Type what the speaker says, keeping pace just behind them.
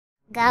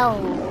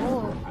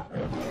Go.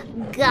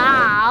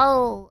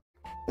 Go.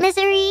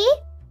 Misery.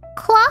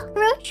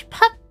 Cockroach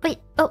puppet.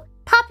 Oh,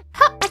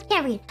 I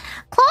can't read.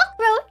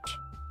 Cockroach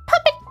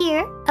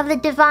puppeteer of the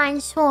divine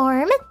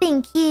swarm.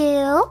 Thank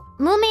you.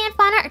 Mumei and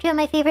fauna are two of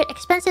my favorite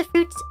expensive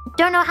fruits.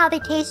 Don't know how they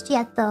taste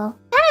yet though.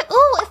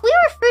 Oh, if we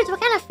were fruits,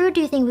 what kind of fruit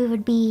do you think we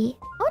would be?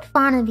 What would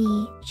fauna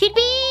be? She'd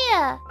be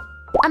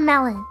a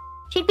melon.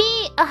 She'd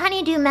be a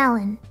honeydew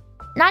melon.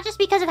 Not just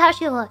because of how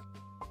she looks.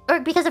 Or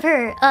because of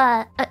her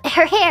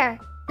hair.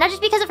 Not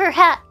just because of her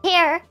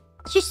hair.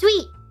 She's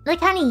sweet, like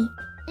honey.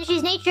 And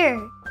she's nature.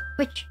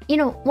 Which, you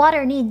know,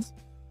 water needs.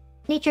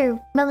 Nature,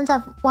 melons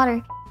have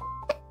water.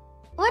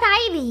 What would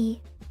I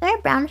be? Is there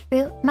a brown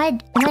fruit? Am I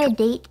a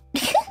date?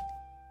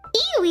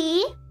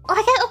 Kiwi? Oh,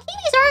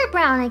 kiwis are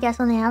brown, I guess,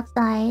 on the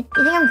outside.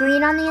 You think I'm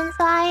green on the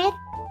inside?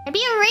 I'd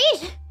be a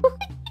raisin. What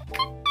do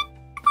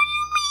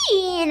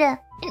you mean?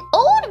 An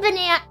old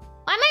banana.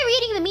 Why am I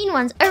reading the mean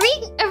ones? A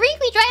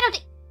wrinkly dried out.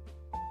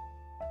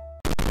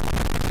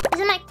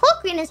 Isn't my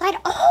cloak green inside?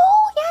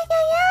 Oh,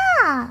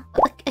 yeah.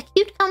 A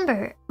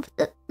cucumber.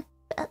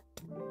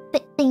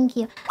 Thank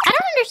you. I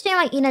don't understand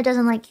why Ina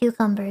doesn't like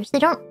cucumbers.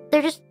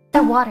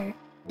 They're water.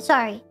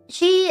 Sorry.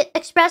 She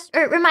expressed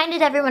or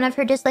reminded everyone of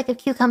her dislike of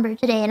cucumber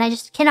today, and I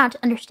just cannot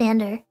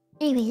understand her.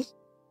 Anyways,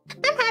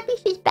 I'm happy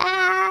she's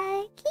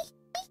back.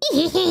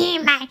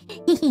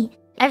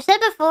 I've said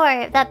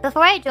before that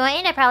before I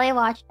joined, I probably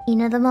watched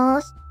Ina the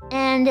most.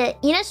 And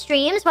Ina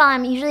streams while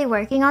I'm usually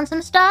working on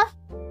some stuff.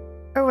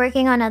 Or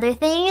working on other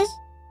things.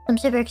 I'm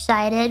super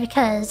excited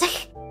because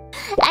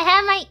I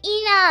have my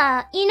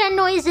Ina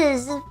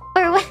noises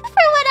for when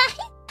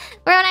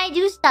I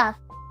do stuff.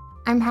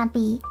 I'm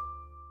happy.